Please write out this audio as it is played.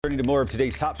Turning to more of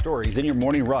today's top stories in your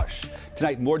morning rush.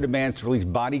 Tonight, more demands to release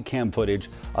body cam footage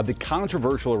of the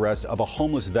controversial arrest of a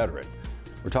homeless veteran.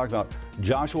 We're talking about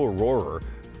Joshua Rohrer.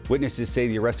 Witnesses say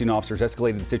the arresting officers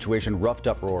escalated the situation, roughed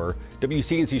up Rohrer.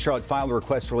 WCNC Charlotte filed a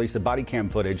request to release the body cam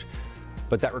footage,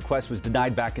 but that request was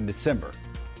denied back in December.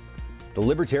 The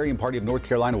Libertarian Party of North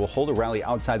Carolina will hold a rally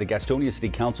outside the Gastonia City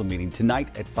Council meeting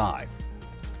tonight at 5.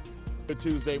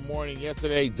 Tuesday morning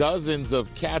yesterday, dozens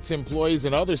of CATS employees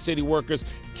and other city workers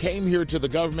came here to the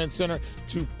government center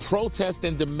to protest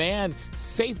and demand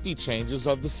safety changes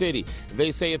of the city.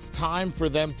 They say it's time for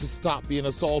them to stop being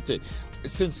assaulted.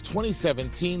 Since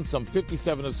 2017, some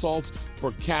 57 assaults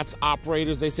for CATS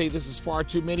operators. They say this is far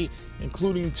too many,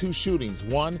 including 2 shootings.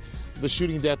 One, the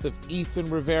shooting death of Ethan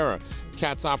Rivera.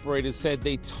 CATS operators said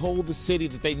they told the city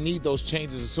that they need those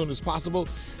changes as soon as possible.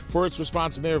 For its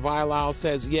response, Mayor Vialao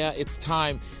says, yeah, it's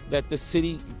time that the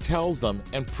city tells them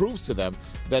and proves to them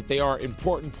that they are an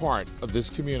important part of this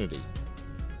community.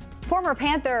 Former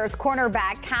Panthers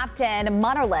cornerback Captain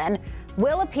Munnerlyn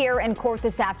will appear in court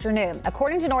this afternoon.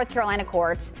 According to North Carolina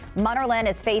courts, Munnerlyn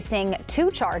is facing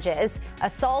 2 charges,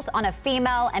 assault on a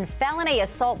female and felony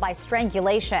assault by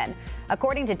strangulation.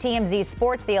 According to TMZ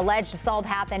Sports, the alleged assault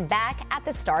happened back at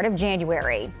the start of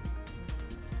January.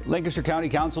 Lancaster County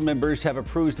Council members have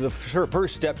approved the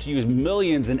first step to use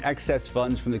millions in excess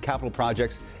funds from the capital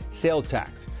project's sales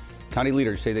tax. County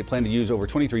leaders say they plan to use over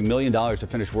 $23 million to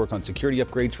finish work on security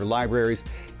upgrades for libraries,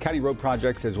 county road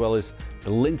projects, as well as the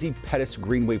Lindsay Pettis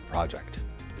Greenway project.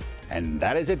 And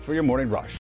that is it for your morning rush.